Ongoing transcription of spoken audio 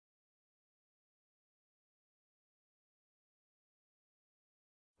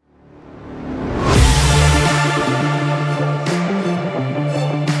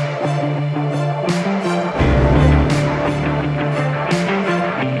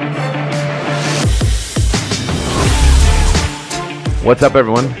What's up,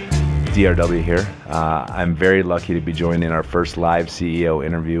 everyone? DRW here. I'm very lucky to be joining our first live CEO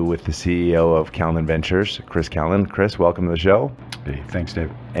interview with the CEO of Kalnin Ventures, Chris Kalnin. Chris, welcome to the show. Hey, thanks,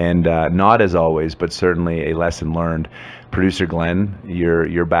 Dave. And not as always, but certainly a lesson learned. Producer Glenn,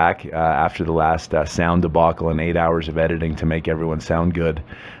 you're back after the last sound debacle and 8 hours of editing to make everyone sound good.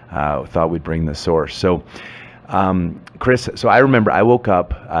 Thought we'd bring the source. So, Chris, so I remember I woke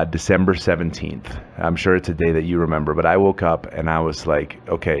up December 17th. I'm sure it's a day that you remember, but I woke up and I was like,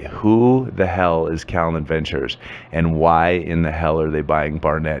 okay, who the hell is Kalnin Ventures and why in the hell are they buying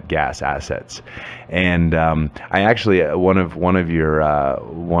Barnett gas assets? And I actually, one of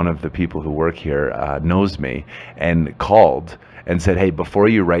the people who work here knows me and called and said, hey, before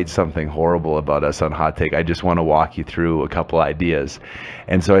you write something horrible about us on Hot Take, I just want to walk you through a couple ideas.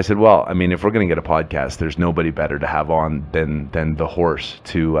 And so I said, well, I mean, if we're going to get a podcast, there's nobody better to have on than the horse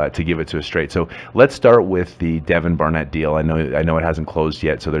to give it to us straight. So let's start with the Devon Barnett deal. I know it hasn't closed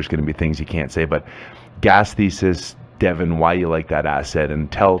yet, so there's going to be things you can't say, but gas thesis, Devon, why you like that asset,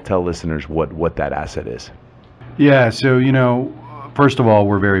 and tell listeners what that asset is. Yeah, so, first of all,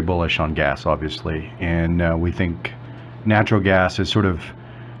 we're very bullish on gas, obviously, and we think natural gas is sort of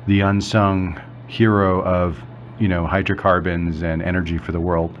the unsung hero of, hydrocarbons and energy for the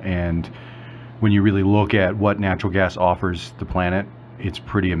world. And when you really look at what natural gas offers the planet, it's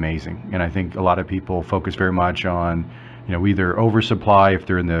pretty amazing. And I think a lot of people focus very much on, either oversupply if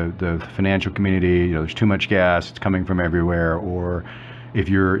they're in the financial community, there's too much gas, it's coming from everywhere, or if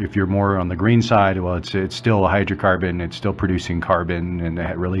you're more on the green side, well, it's still a hydrocarbon, it's still producing carbon and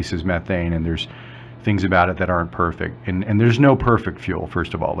it releases methane, and there's things about it that aren't perfect, and there's no perfect fuel.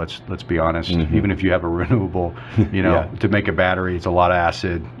 First of all, let's be honest. Mm-hmm. Even if you have a renewable, yeah. To make a battery, it's a lot of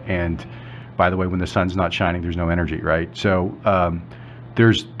acid, and by the way, when the sun's not shining, there's no energy, right? So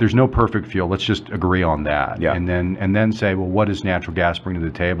there's no perfect fuel. Let's just agree on that, yeah. and then say, well, what does natural gas bring to the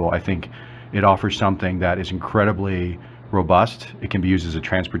table? I think it offers something that is incredibly robust. It can be used as a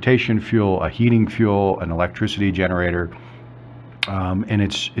transportation fuel, a heating fuel, an electricity generator. And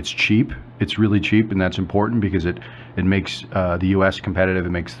it's cheap. It's really cheap, and that's important because it makes the U.S. competitive.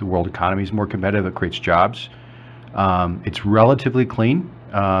 It makes the world economies more competitive. It creates jobs. It's relatively clean,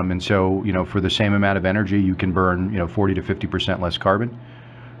 and so for the same amount of energy, you can burn 40 to 50% less carbon.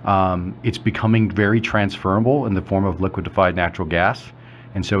 It's becoming very transferable in the form of liquefied natural gas,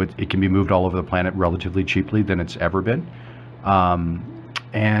 and so it can be moved all over the planet relatively cheaply than it's ever been.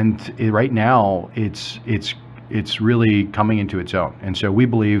 Right now, it's really coming into its own. And so we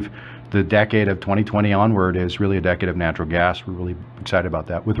believe the decade of 2020 onward is really a decade of natural gas. We're really excited about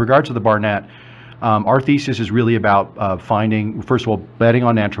that. With regards to the Barnett, our thesis is really about finding, first of all, betting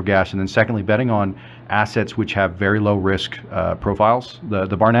on natural gas, and then secondly, betting on assets which have very low risk profiles.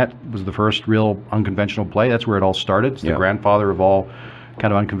 The Barnett was the first real unconventional play. That's where it all started. It's the grandfather of all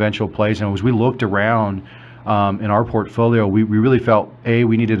kind of unconventional plays. And as we looked around in our portfolio, we really felt,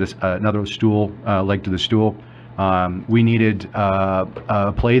 we needed another leg to the stool. We needed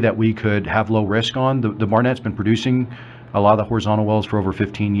a play that we could have low risk on. The Barnett's been producing a lot of the horizontal wells for over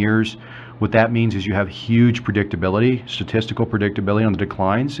 15 years. What that means is you have huge predictability, statistical predictability on the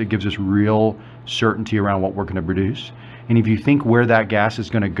declines. It gives us real certainty around what we're going to produce. And if you think where that gas is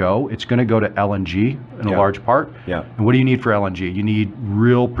going to go, it's going to go to LNG in a large part. Yeah. And what do you need for LNG? You need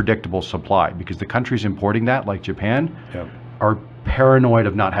real predictable supply, because the countries importing that, like Japan, are paranoid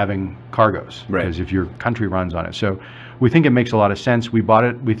of not having cargoes, because if your country runs on it. So we think it makes a lot of sense. We bought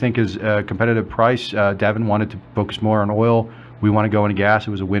it, we think, is a competitive price. Devon wanted to focus more on oil. We want to go into gas.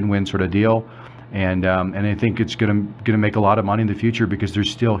 It was a win-win sort of deal. And I think it's going to make a lot of money in the future because there's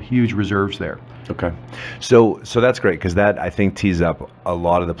still huge reserves there. Okay, so that's great, because that, I think, tees up a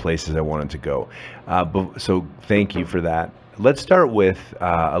lot of the places I wanted to go. So thank you for that. Let's start with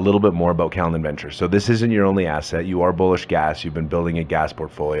a little bit more about Kalnin Ventures. So this isn't your only asset. You are bullish gas. You've been building a gas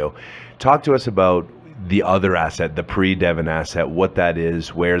portfolio. Talk to us about the other asset, the pre-Devon asset, what that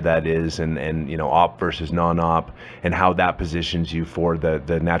is, where that is, and op versus non-op, and how that positions you for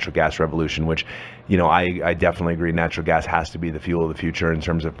the natural gas revolution, which, I definitely agree, natural gas has to be the fuel of the future in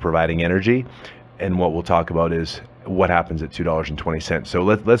terms of providing energy. And what we'll talk about is what happens at $2.20. So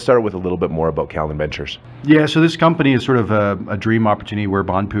let's start with a little bit more about Kalnin Ventures. Yeah, so this company is sort of a dream opportunity where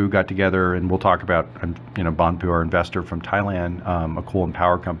Banpu got together, and we'll talk about, Banpu, our investor from Thailand, a coal and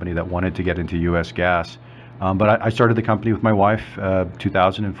power company that wanted to get into U.S. gas. But I started the company with my wife,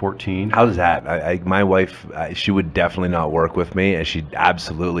 2014. How's that? My wife, she would definitely not work with me, and she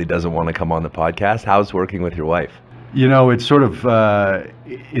absolutely doesn't want to come on the podcast. How's working with your wife? It's sort of,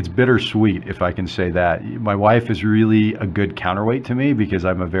 it's bittersweet, if I can say that. My wife is really a good counterweight to me because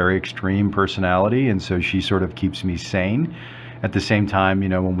I'm a very extreme personality, and so she sort of keeps me sane. at the same time,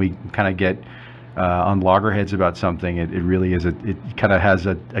 when we kind of get on loggerheads about something, it really is it kind of has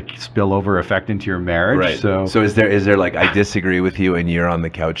a spillover effect into your marriage. Right. So is there like, I disagree with you and you're on the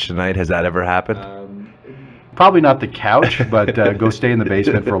couch tonight? Has that ever happened? Probably not the couch, but go stay in the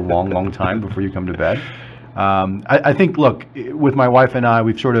basement for a long time before you come to bed. I think, look, with my wife and I,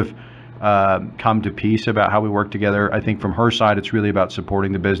 we've sort of come to peace about how we work together. I think from her side, it's really about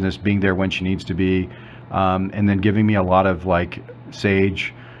supporting the business, being there when she needs to be, and then giving me a lot of like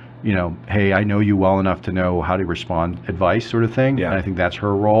sage, hey, I know you well enough to know how to respond advice sort of thing. Yeah. And I think that's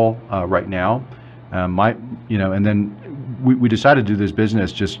her role right now. And then we decided to do this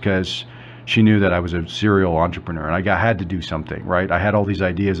business just because she knew that I was a serial entrepreneur and I had to do something, right? I had all these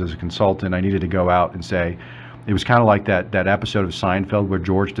ideas as a consultant. I needed to go out and say, it was kind of like that episode of Seinfeld where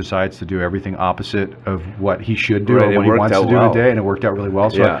George decides to do everything opposite of what he should do, or what he wants to do a day, and it worked out really well.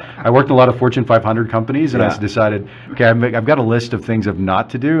 So I worked in a lot of Fortune 500 companies, and I decided, okay, I've got a list of things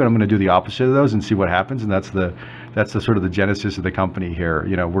not to do, and I'm going to do the opposite of those and see what happens. And that's the sort of the genesis of the company here.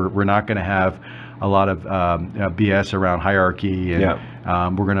 We're not going to have a lot of BS around hierarchy, and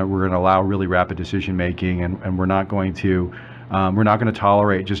we're going to allow really rapid decision making, and we're not going to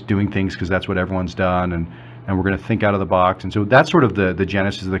tolerate just doing things because that's what everyone's done, and we're going to think out of the box. And so that's sort of the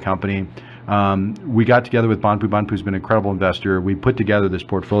genesis of the company. We got together with Banpu. Banpu's been an incredible investor. We put together this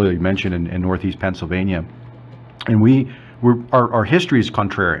portfolio you mentioned in Northeast Pennsylvania, and our history is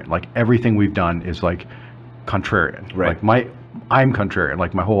contrarian. Like everything we've done is like contrarian. Right. Like I'm contrarian.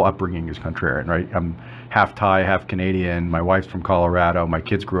 Like my whole upbringing is contrarian. Right. I'm half Thai, half Canadian. My wife's from Colorado. My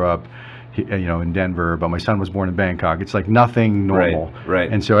kids grew up in Denver, but my son was born in Bangkok. It's like nothing normal.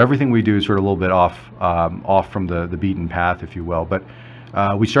 Right. And so everything we do is sort of a little bit off from the beaten path, if you will. But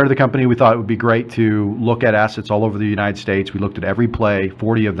we started the company. We thought it would be great to look at assets all over the United States. We looked at every play,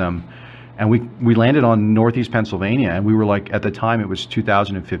 40 of them, and we landed on Northeast Pennsylvania. And we were like, at the time it was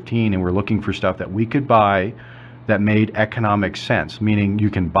 2015, and we're looking for stuff that we could buy that made economic sense, meaning you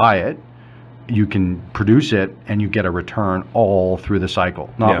can buy it, you can produce it, and you get a return all through the cycle.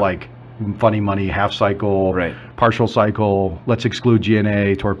 Not like funny money, half cycle, partial cycle, let's exclude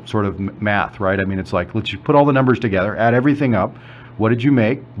G&A sort of math, right? I mean, it's like, let's just put all the numbers together, add everything up. What did you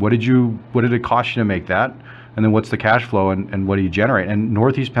make? What did it cost you to make that? And then what's the cash flow and what do you generate? And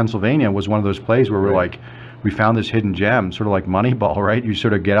Northeast Pennsylvania was one of those plays where we're like, we found this hidden gem, sort of like Moneyball, right? You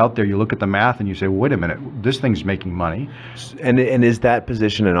sort of get out there, you look at the math and you say, well, wait a minute, this thing's making money. And is that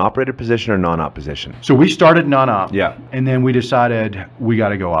position an operator position or non-op position? So we started non-op, yeah, and then we decided we got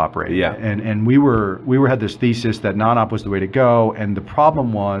to go operate. Yeah. And we had this thesis that non-op was the way to go, and the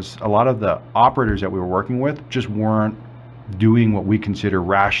problem was a lot of the operators that we were working with just weren't doing what we consider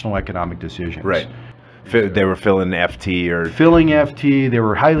rational economic decisions. Right. They were filling FT. They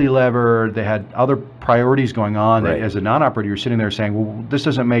were highly levered. They had other priorities going on. Right. As a non-operator, you're sitting there saying, well, this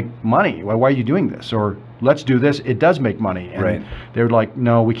doesn't make money. Why are you doing this? Or let's do this. It does make money. And they were like,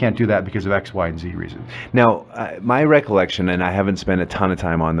 no, we can't do that because of X, Y, and Z reasons. Now, my recollection, and I haven't spent a ton of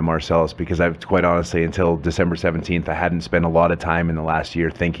time on the Marcellus because I've quite honestly, until December 17th, I hadn't spent a lot of time in the last year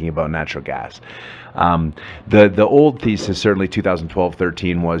thinking about natural gas. The old thesis, certainly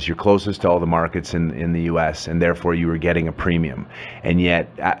 2012-13, was you're closest to all the markets in the U.S. and therefore you were getting a premium. And yet,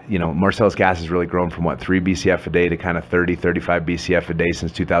 Marcellus gas has really grown from 3 BCF a day to kind of 30, 35 BCF a day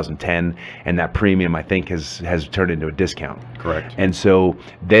since 2010, and that premium, I think, has turned into a discount. Correct. And so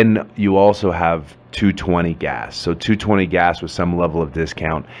then you also have 220 gas. So 220 gas with some level of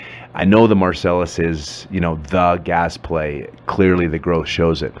discount. I know the Marcellus is, the gas play. Clearly the growth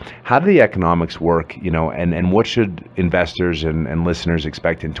shows it. How do the economics work, and what should investors and listeners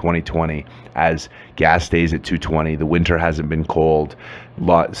expect in 2020 as gas stays at 220? The winter hasn't been cold.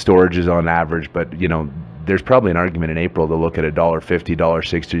 Storage is on average, but, there's probably an argument in April to look at $1.50,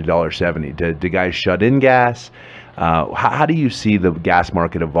 $1.60, $1.70. Do guys shut in gas? How do you see the gas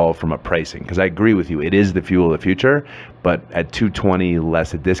market evolve from a pricing? Because I agree with you, it is the fuel of the future, but at 220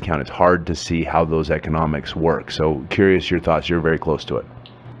 less a discount, it's hard to see how those economics work. So curious your thoughts. You're very close to it.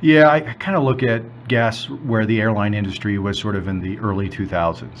 Yeah, I kind of look at gas where the airline industry was sort of in the early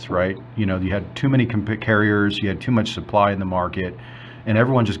 2000s, right? You had too many carriers, you had too much supply in the market, and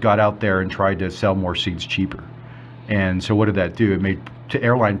everyone just got out there and tried to sell more seats cheaper. And so what did that do? It made to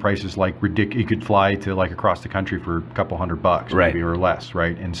airline prices like ridiculous. You could fly to across the country for a couple $100 maybe or less,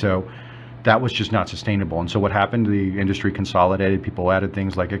 right? And so that was just not sustainable. And so what happened? The industry consolidated. People added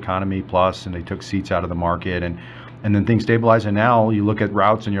things like Economy Plus, and they took seats out of the market, and then things stabilized. And now you look at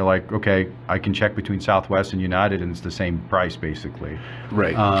routes and you're like, okay, I can check between Southwest and United, and it's the same price basically.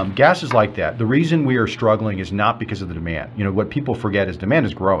 Right. Gas is like that. The reason we are struggling is not because of the demand. What people forget is demand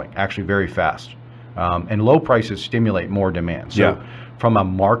is growing actually very fast. And low prices stimulate more demand. So from a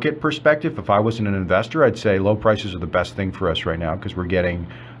market perspective, if I wasn't an investor, I'd say low prices are the best thing for us right now because we're getting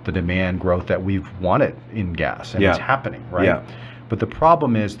the demand growth that we've wanted in gas, and it's happening, right? Yeah. But the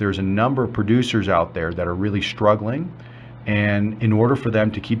problem is there's a number of producers out there that are really struggling, and in order for them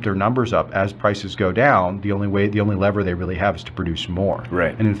to keep their numbers up as prices go down, the only lever they really have is to produce more.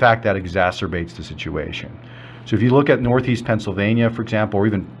 Right. And in fact, that exacerbates the situation. So if you look at Northeast Pennsylvania, for example, or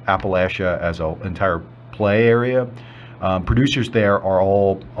even Appalachia as an entire play area, producers there are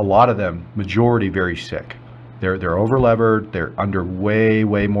a lot of them, majority very sick. They're over-levered, they're under way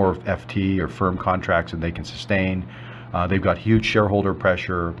more FT or firm contracts than they can sustain. They've got huge shareholder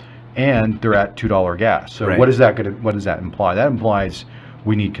pressure, and they're at $2 gas. So what does that imply? That implies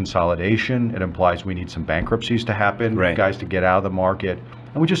we need consolidation. It implies we need some bankruptcies to happen, guys to get out of the market.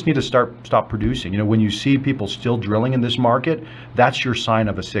 And we just need to stop producing. You know, when you see people still drilling in this market, that's your sign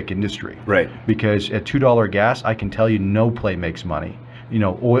of a sick industry. Right. Because at $2 gas, I can tell you no play makes money. You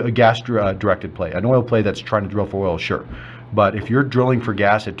know, a gas directed play, an oil play that's trying to drill for oil, sure. But if you're drilling for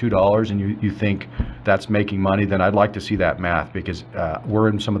gas at $2 and you think that's making money, then I'd like to see that math, because we're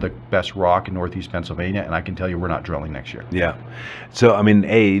in some of the best rock in Northeast Pennsylvania, and I can tell you we're not drilling next year. Yeah. So, I mean,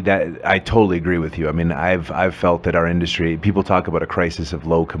 that I totally agree with you. I mean, I've felt that our industry, people talk about a crisis of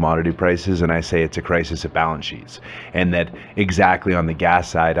low commodity prices, and I say it's a crisis of balance sheets. And that exactly on the gas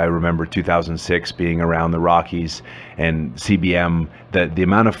side, I remember 2006 being around the Rockies and CBM, the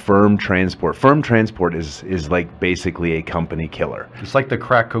amount of firm transport is like basically a company killer. It's like the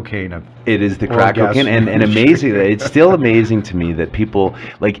crack cocaine of it is the crack cocaine, and amazing. It's still amazing to me that people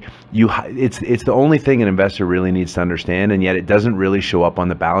like you. It's the only thing an investor really needs to understand, and yet it doesn't really show up on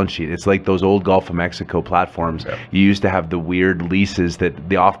the balance sheet. It's like those old Gulf of Mexico platforms. Yep. You used to have the weird leases, that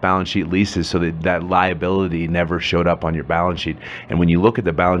the off-balance sheet leases, so that liability never showed up on your balance sheet. And when you look at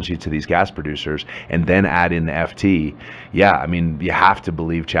the balance sheets of these gas producers and then add in the FT, yeah, I mean, you have to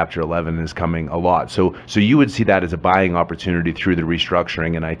believe Chapter 11 is coming a lot. So you would see that as a buying opportunity through the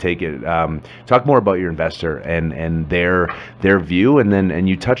restructuring. And I take it, talk more about your investor and their view, and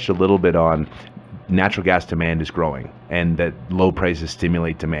you touched a little bit on natural gas demand is growing and that low prices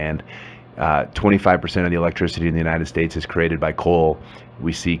stimulate demand. 25% of the electricity in the United States is created by coal.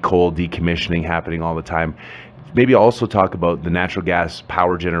 We see coal decommissioning happening all the time. Maybe also talk about the natural gas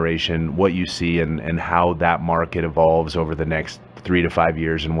power generation, what you see and how that market evolves over the next 3 to 5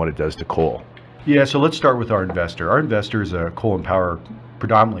 years and what it does to coal. Yeah, so let's start with our investor. Our investor is a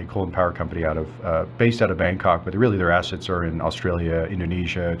predominantly coal and power company based out of Bangkok, but really their assets are in Australia,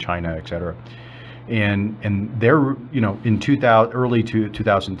 Indonesia, China, et cetera. And they're, you know, in early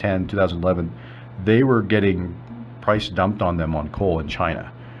 2010, 2011, they were getting price dumped on them on coal in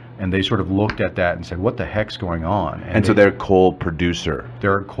China. And they sort of looked at that and said, what the heck's going on? And so they're a coal producer.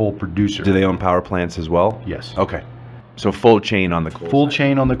 They're a coal producer. Do they own power plants as well? Yes. Okay. So full chain on the coal Full side.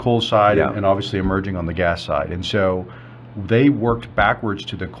 chain on the coal side, and obviously emerging on the gas side. And so they worked backwards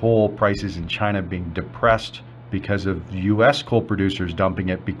to the coal prices in China being depressed because of U.S. coal producers dumping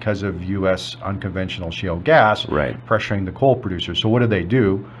it because of U.S. unconventional shale gas pressuring the coal producers. So what did they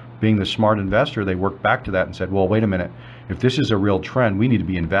do? Being the smart investor, they worked back to that and said, well, wait a minute, if this is a real trend, we need to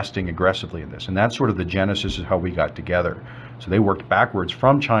be investing aggressively in this. And that's sort of the genesis of how we got together. So they worked backwards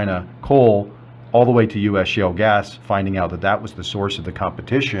from China coal all the way to U.S. shale gas, finding out that that was the source of the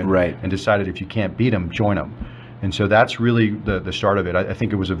competition, and decided if you can't beat them, join them. And so that's really the start of it. I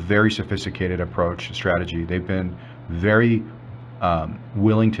think it was a very sophisticated approach, strategy. They've been very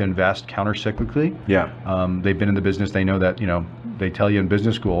willing to invest counter-cyclically. They've been in the business. They know that, you know, they tell you in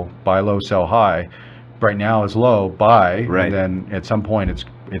business school, buy low, sell high. Right now is low, buy, and then at some point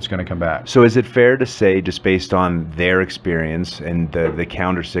it's going to come back. So is it fair to say, just based on their experience and the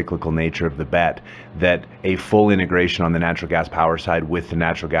counter-cyclical nature of the bet, that a full integration on the natural gas power side with the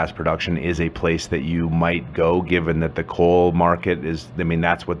natural gas production is a place that you might go, given that the coal market is, I mean,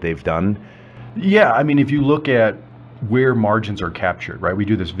 that's what they've done? Yeah, I mean, if you look at where margins are captured, right? We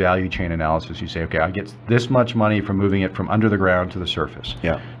do this value chain analysis. You say, okay, I get this much money from moving it from under the ground to the surface.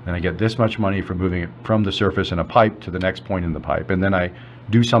 And I get this much money from moving it from the surface in a pipe to the next point in the pipe. And then I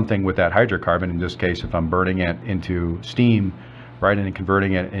do something with that hydrocarbon. In this case, if I'm burning it into steam, right, and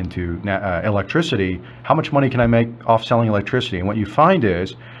converting it into electricity, how much money can I make off selling electricity? And what you find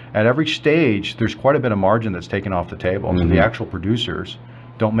is, at every stage, there's quite a bit of margin that's taken off the table. So the actual producers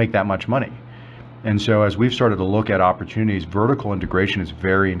don't make that much money. And so as we've started to look at opportunities, vertical integration is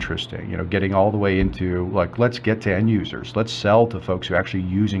very interesting, you know, getting all the way into, like, let's get to end users. Let's sell to folks who are actually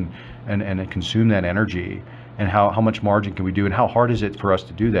using and consume that energy, and how much margin can we do, and how hard is it for us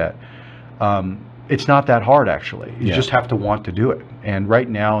to do that? It's not that hard, actually. You Yeah. just have to want to do it. And right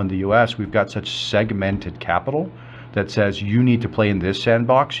now in the US, we've got such segmented capital that says you need to play in this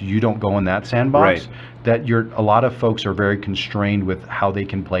sandbox, you don't go in that sandbox, Right. that a lot of folks are very constrained with how they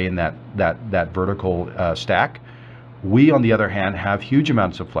can play in that vertical stack. We, on the other hand, have huge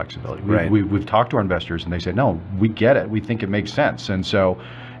amounts of flexibility. Right. We've talked to our investors and they say, no, we get it. We think it makes sense. And so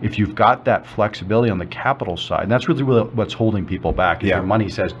if you've got that flexibility on the capital side, and that's really what's holding people back, is Yeah. their money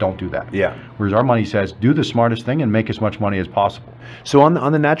says, don't do that. Yeah. Whereas our money says, do the smartest thing and make as much money as possible. So on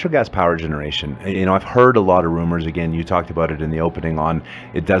the natural gas power generation, I've heard a lot of rumors. Again, you talked about it in the opening on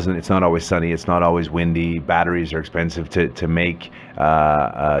it's not always sunny, it's not always windy. Batteries are expensive to make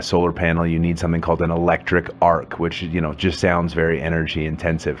a solar panel. You need something called an electric arc, which just sounds very energy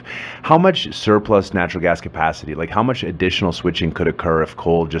intensive. How much surplus natural gas capacity, like how much additional switching could occur if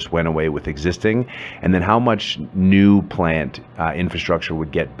coal just went away with existing, and then how much new plant infrastructure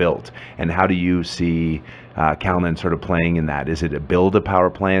would get built, and how do you see Kalnin sort of playing in that? Is it a build a power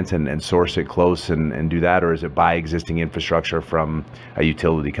plant and source it close and do that, or is it buy existing infrastructure from a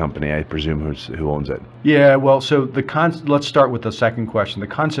utility company, I presume, who owns it? Yeah, well, so let's start with the second question. The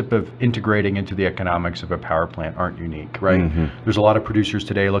concept of integrating into the economics of a power plant aren't unique, right? Mm-hmm. There's a lot of producers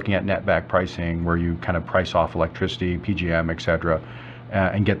today looking at netback pricing, where you kind of price off electricity, PGM, et cetera,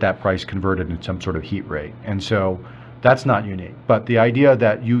 and get that price converted in some sort of heat rate. And so that's not unique. But the idea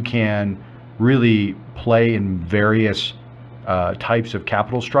that you can really play in various types of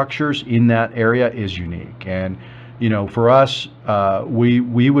capital structures in that area is unique. And for us,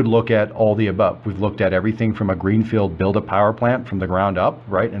 we would look at all the above. We've looked at everything from a greenfield build a power plant from the ground up,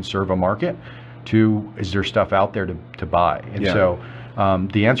 right, and serve a market, to is there stuff out there to buy? And so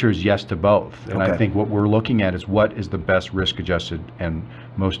the answer is yes to both. And I think what we're looking at is what is the best risk-adjusted and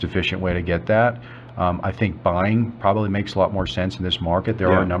most efficient way to get that. I think buying probably makes a lot more sense in this market.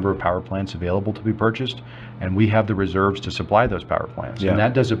 There are a number of power plants available to be purchased, and we have the reserves to supply those power plants. And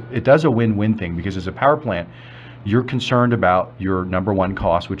that does a win-win thing, because as a power plant, you're concerned about your number one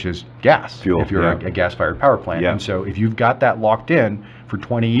cost, which is gas, fuel, if you're a gas-fired power plant. And so if you've got that locked in for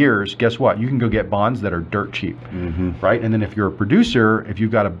 20 years, guess what? You can go get bonds that are dirt cheap, right? And then if you're a producer, if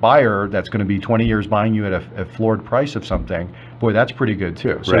you've got a buyer that's going to be 20 years buying you at a floored price of something, boy, that's pretty good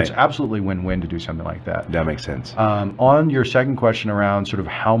too. So it's absolutely win-win to do something like that. That makes sense. On your second question around sort of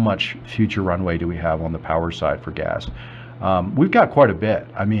how much future runway do we have on the power side for gas, we've got quite a bit.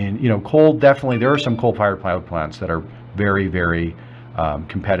 I mean, coal, definitely, there are some coal-fired power plants that are very, very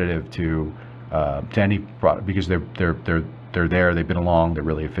competitive to any product, because they're there, they've been along, they're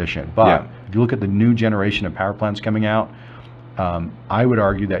really efficient. But if you look at the new generation of power plants coming out, I would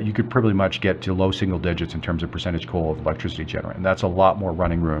argue that you could pretty much get to low single digits in terms of percentage coal of electricity generated. And that's a lot more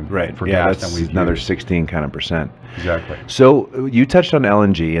running room for gas than we've another used. 16 kind of percent. Exactly. So you touched on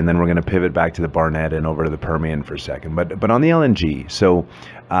LNG, and then we're going to pivot back to the Barnett and over to the Permian for a second. But on the LNG, so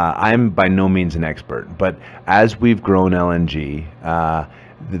I'm by no means an expert, but as we've grown LNG,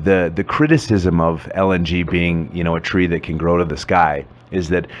 the criticism of LNG being a tree that can grow to the sky is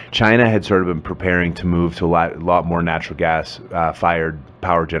that China had sort of been preparing to move to a lot more natural gas fired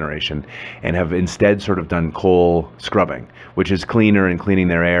power generation, and have instead sort of done coal scrubbing, which is cleaner and cleaning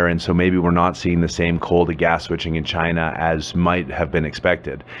their air. And so maybe we're not seeing the same coal to gas switching in China as might have been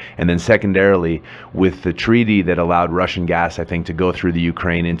expected. And then secondarily, with the treaty that allowed Russian gas, I think, to go through the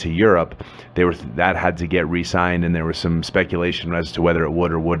Ukraine into Europe, that had to get re-signed, and there was some speculation as to whether it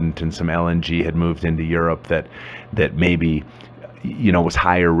would or wouldn't, and some LNG had moved into Europe that maybe was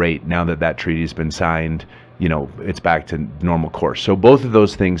higher rate. Now that treaty has been signed, it's back to normal course. So both of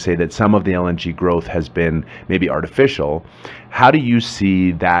those things say that some of the LNG growth has been maybe artificial. How do you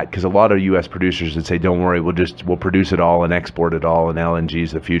see that? Because a lot of U.S. producers would say, don't worry, we'll produce it all and export it all, and LNG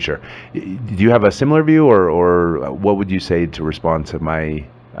is the future. Do you have a similar view, or what would you say to respond to my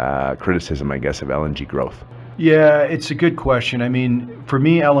criticism, I guess, of LNG growth? Yeah, it's a good question. I mean, for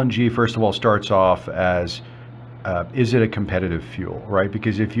me, LNG, first of all, starts off as, is it a competitive fuel, right?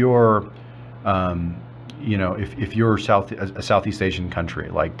 Because if you're, if you're a Southeast Asian country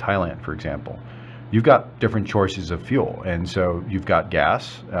like Thailand, for example, you've got different choices of fuel. And so you've got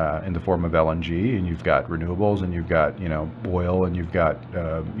gas in the form of LNG, and you've got renewables, and you've got, oil, and you've got,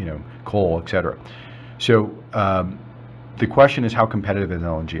 coal, et cetera. So the question is, how competitive is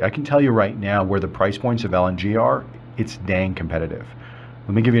LNG? I can tell you right now where the price points of LNG are. It's dang competitive.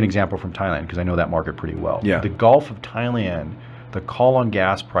 Let me give you an example from Thailand, because I know that market pretty well. Yeah. The Gulf of Thailand, the call on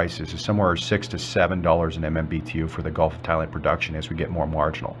gas prices is somewhere $6 to $7 an MMBTU for the Gulf of Thailand production as we get more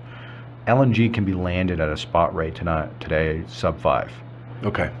marginal. LNG can be landed at a spot rate today sub 5.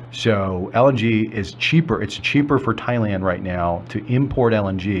 Okay. So LNG is cheaper. It's cheaper for Thailand right now to import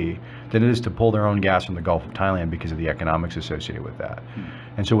LNG than it is to pull their own gas from the Gulf of Thailand because of the economics associated with that.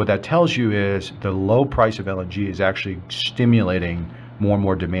 And so what that tells you is the low price of LNG is actually stimulating more and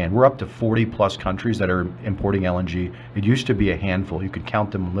more demand. We're up to 40 plus countries that are importing LNG. It used to be a handful. You could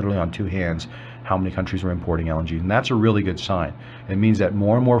count them literally on two hands how many countries were importing LNG. And that's a really good sign. It means that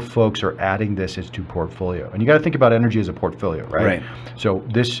more and more folks are adding this into portfolio. And you got to think about energy as a portfolio, right? So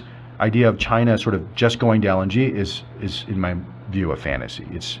this idea of China sort of just going to LNG is in my view a fantasy.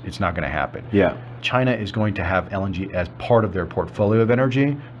 It's not going to happen. Yeah. China is going to have LNG as part of their portfolio of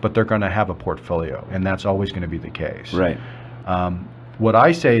energy, but they're going to have a portfolio, and that's always going to be the case. Right. What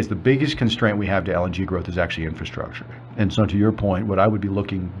I say is the biggest constraint we have to LNG growth is actually infrastructure. And so to your point, what I would be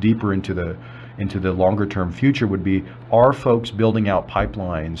looking deeper into the longer term future would be, are folks building out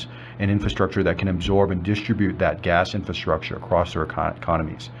pipelines and infrastructure that can absorb and distribute that gas infrastructure across their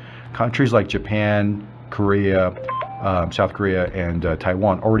economies? Countries like Japan, Korea, South Korea, and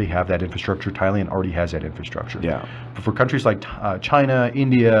Taiwan already have that infrastructure. Thailand already has that infrastructure. Yeah. But for countries like China,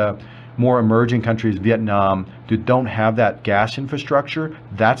 India, more emerging countries, Vietnam, that don't have that gas infrastructure,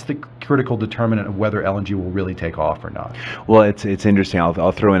 that's the critical determinant of whether LNG will really take off or not. Well, it's interesting.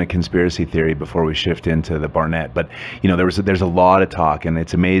 I'll throw in a conspiracy theory before we shift into the Barnett. But there's a lot of talk, and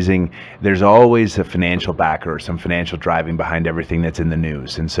it's amazing. There's always a financial backer or some financial driving behind everything that's in the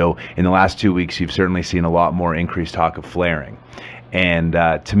news. And so in the last 2 weeks, you've certainly seen a lot more increased talk of flaring. And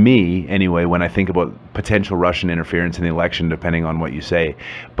to me, anyway, when I think about potential Russian interference in the election, depending on what you say,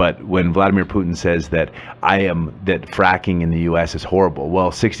 but when Vladimir Putin says that fracking in the U.S. is horrible, well,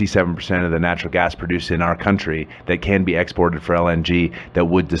 67% of the natural gas produced in our country that can be exported for LNG that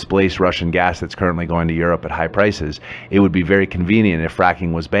would displace Russian gas that's currently going to Europe at high prices, it would be very convenient if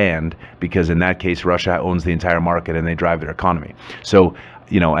fracking was banned, because in that case, Russia owns the entire market and they drive their economy. So,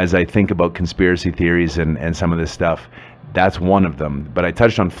 as I think about conspiracy theories and some of this stuff, that's one of them. But I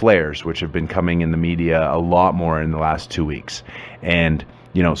touched on flares, which have been coming in the media a lot more in the last 2 weeks. And,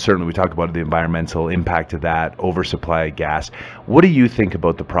 certainly we talk about the environmental impact of that, oversupply of gas. What do you think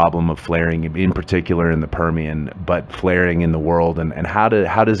about the problem of flaring, in particular in the Permian, but flaring in the world? And how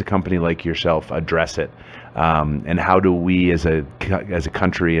does a company like yourself address it? And how do we as a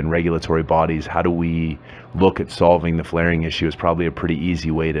country and regulatory bodies, how do we look at solving the flaring issue? Is probably a pretty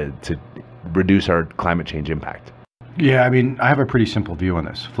easy way to reduce our climate change impact. Yeah, I mean, I have a pretty simple view on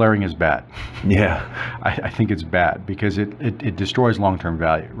this. Flaring is bad. Yeah. I think it's bad because it destroys long-term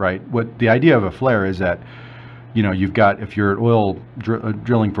value, right? What the idea of a flare is that, you've got, if you're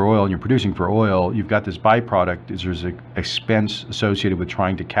drilling for oil and you're producing for oil, you've got this byproduct. There's an expense associated with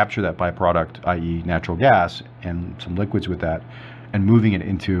trying to capture that byproduct, i.e. natural gas and some liquids with that, and moving it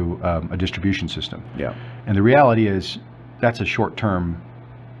into a distribution system. Yeah. And the reality is that's a short-term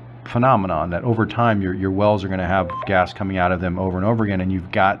phenomenon, that over time your wells are going to have gas coming out of them over and over again, and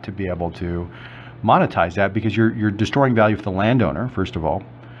you've got to be able to monetize that, because you're destroying value for the landowner. First of all,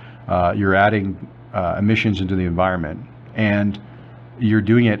 you're adding emissions into the environment, and you're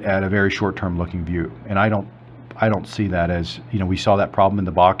doing it at a very short-term looking view. And I don't see that as, we saw that problem in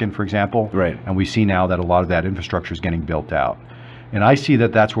the Bakken, for example, right? And we see now that a lot of that infrastructure is getting built out, and I see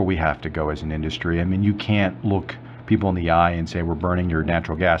that that's where we have to go as an industry. I mean, you can't look people in the eye and say, we're burning your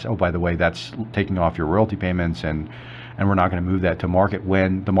natural gas. Oh, by the way, that's taking off your royalty payments, and we're not going to move that to market,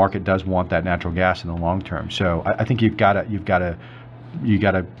 when the market does want that natural gas in the long term. So I think you've got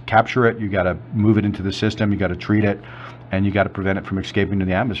to capture it, you got to move it into the system, you got to treat it, and you got to prevent it from escaping to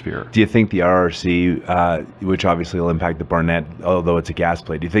the atmosphere. Do you think the RRC, which obviously will impact the Barnett, although it's a gas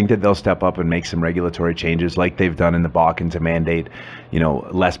play, do you think that they'll step up and make some regulatory changes like they've done in the Bakken to mandate,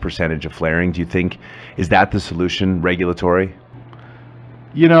 less percentage of flaring? Do you think, is that the solution, regulatory?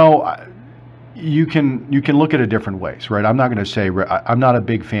 You can look at it different ways, right? I'm not going to say, I'm not a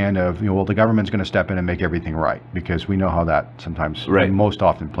big fan of, the government's going to step in and make everything right, because we know how that sometimes, most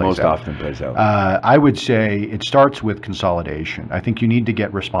often plays out. I would say it starts with consolidation. I think you need to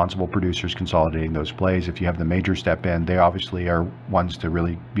get responsible producers consolidating those plays. If you have the major step in, they obviously are ones to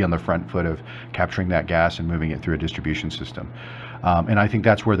really be on the front foot of capturing that gas and moving it through a distribution system. And I think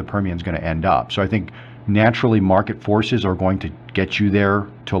that's where the Permian's going to end up. So I think naturally market forces are going to get you there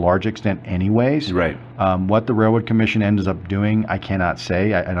to a large extent anyways. Right. What the Railroad Commission ends up doing, I cannot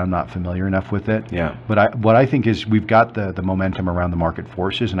say, and I'm not familiar enough with it. Yeah. But what I think is we've got the momentum around the market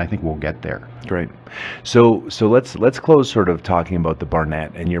forces, and I think we'll get there. Great. So let's close sort of talking about the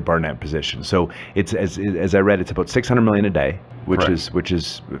Barnett and your Barnett position. So it's, as I read, it's about 600 million a day, which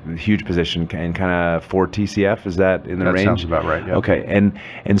is a huge position, and kind of 4 TCF. Is that in the range? That sounds about right. Yeah. Okay.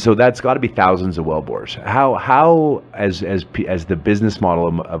 And so that's got to be thousands of wellbores. How as as the business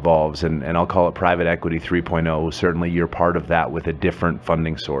model evolves, and I'll call it private equity 3.0, certainly you're part of that with a different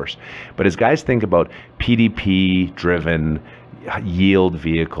funding source. But as guys think about PDP-driven yield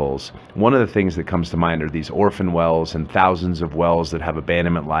vehicles, one of the things that comes to mind are these orphan wells and thousands of wells that have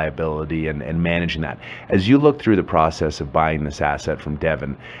abandonment liability and managing that. As you look through the process of buying this asset from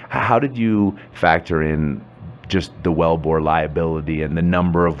Devon, how did you factor in just the wellbore liability and the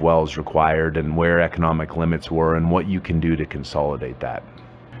number of wells required and where economic limits were and what you can do to consolidate that?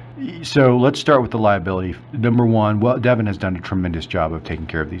 So let's start with the liability. Number one, well, Devon has done a tremendous job of taking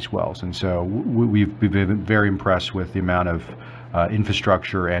care of these wells, and so we've been very impressed with the amount of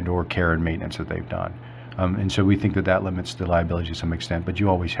infrastructure and/or care and maintenance that they've done. And so we think that limits the liability to some extent, but you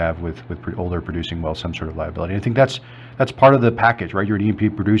always have with older producing wells some sort of liability. I think that's part of the package, right? You're an E&P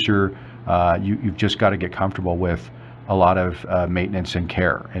producer. You've just got to get comfortable with a lot of maintenance and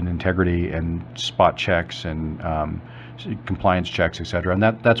care and integrity and spot checks and compliance checks, et cetera. And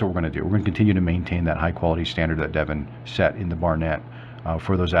that's what we're going to do. We're going to continue to maintain that high quality standard that Devon set in the Barnett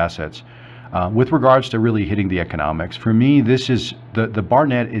for those assets. With regards to really hitting the economics, for me, this is the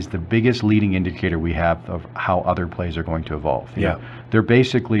Barnett is the biggest leading indicator we have of how other plays are going to evolve. You know, they're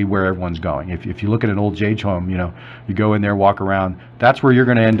basically where everyone's going. If you look at an old age home, you go in there, walk around, that's where you're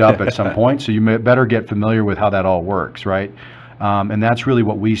going to end up at some point. So you better get familiar with how that all works, right? And that's really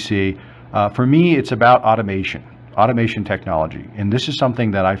what we see. For me, it's about automation technology. And this is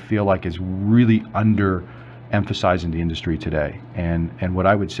something that I feel like is really underemphasized in the industry today. And what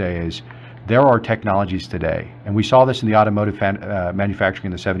I would say is, there are technologies today, and we saw this in the automotive manufacturing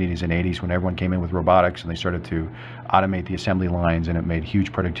in the 70s and 80s when everyone came in with robotics and they started to automate the assembly lines, and it made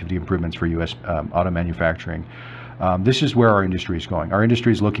huge productivity improvements for U.S. Auto manufacturing. This is where our industry is going. Our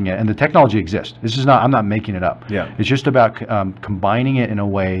industry is looking at, and the technology exists. This is not, I'm not making it up. Yeah. It's just about combining it in a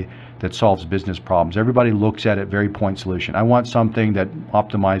way that solves business problems. Everybody looks at it very point solution. I want something that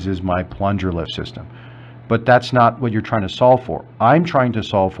optimizes my plunger lift system. But that's not what you're trying to solve for. I'm trying to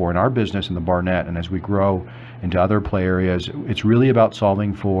solve for, in our business in the Barnett, and as we grow into other play areas, it's really about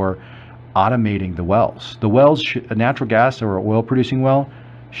solving for automating the wells. The wells, a natural gas or an oil producing well,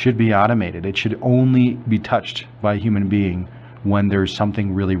 should be automated. It should only be touched by a human being when there's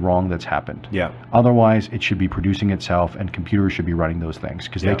something really wrong that's happened. Yeah. Otherwise, it should be producing itself, and computers should be running those things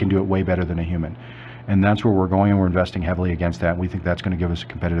because they can do it way better than a human. And that's where we're going, and we're investing heavily against that. And we think that's going to give us a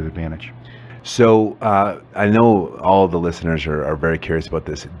competitive advantage. So I know all the listeners are very curious about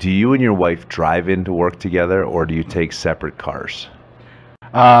this. Do you and your wife drive into work together, or do you take separate cars?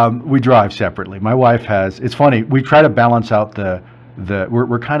 We drive separately. My wife has, it's funny, we try to balance out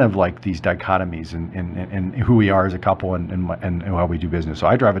we're kind of like these dichotomies in who we are as a couple and how we do business. So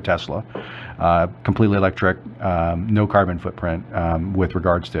I drive a Tesla, completely electric, no carbon footprint with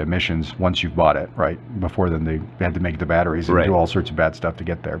regards to emissions once you've bought it, right? Before then they had to make the batteries and do all sorts of bad stuff to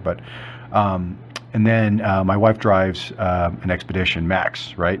get there. But and then my wife drives an Expedition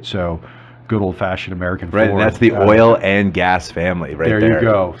Max, right? So good old-fashioned American Ford. Right, that's the oil and gas family right there. There you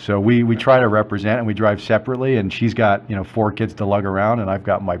go. So we try to represent, and we drive separately, and she's got 4 kids to lug around, and I've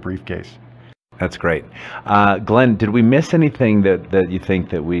got my briefcase. That's great. Glenn, did we miss anything that you think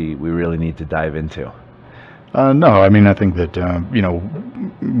that we really need to dive into? No, I mean, I think that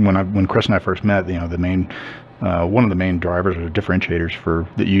when Chris and I first met, the main one of the main drivers or differentiators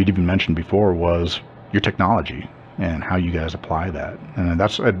that you'd even mentioned before was your technology and how you guys apply that, and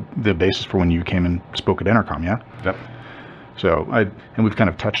that's the basis for when you came and spoke at Intercom. Yeah. Yep. So and we've kind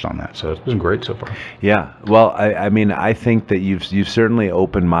of touched on that, so it's been great so far. Yeah, well, I mean, I think that you've certainly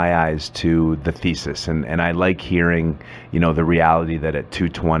opened my eyes to the thesis, and I like hearing, the reality that at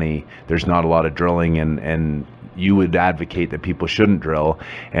 220 there's not a lot of drilling, and you would advocate that people shouldn't drill,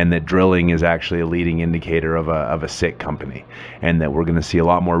 and that drilling is actually a leading indicator of a sick company, and that we're going to see a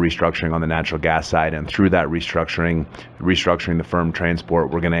lot more restructuring on the natural gas side, and through that restructuring the firm transport,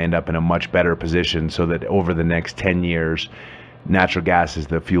 we're going to end up in a much better position, so that over the next 10 years, natural gas is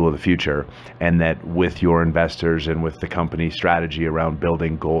the fuel of the future, and that with your investors and with the company strategy around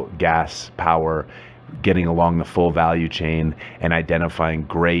building gas power, getting along the full value chain and identifying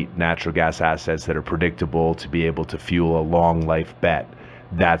great natural gas assets that are predictable to be able to fuel a long life bet,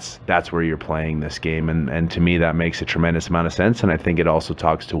 that's where you're playing this game, and to me that makes a tremendous amount of sense. And I think it also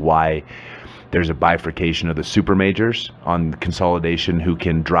talks to why there's a bifurcation of the super majors on consolidation who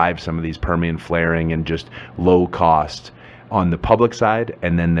can drive some of these Permian flaring and just low cost on the public side,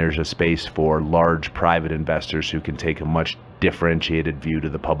 and then there's a space for large private investors who can take a much differentiated view to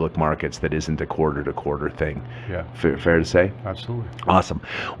the public markets that isn't a quarter-to-quarter thing. Yeah. Fair to say? Absolutely. Awesome.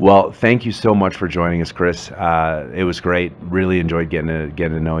 Well, thank you so much for joining us, Chris. It was great. Really enjoyed getting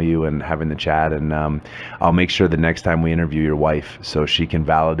to know you and having the chat. And I'll make sure the next time we interview your wife, so she can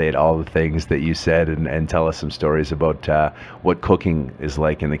validate all the things that you said and tell us some stories about what cooking is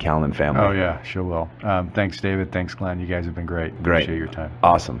like in the Kalnin family. Oh yeah, sure will. Thanks, David. Thanks, Glenn. You guys have been great. Great. Appreciate your time.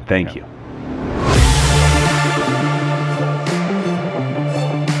 Awesome. Thank you.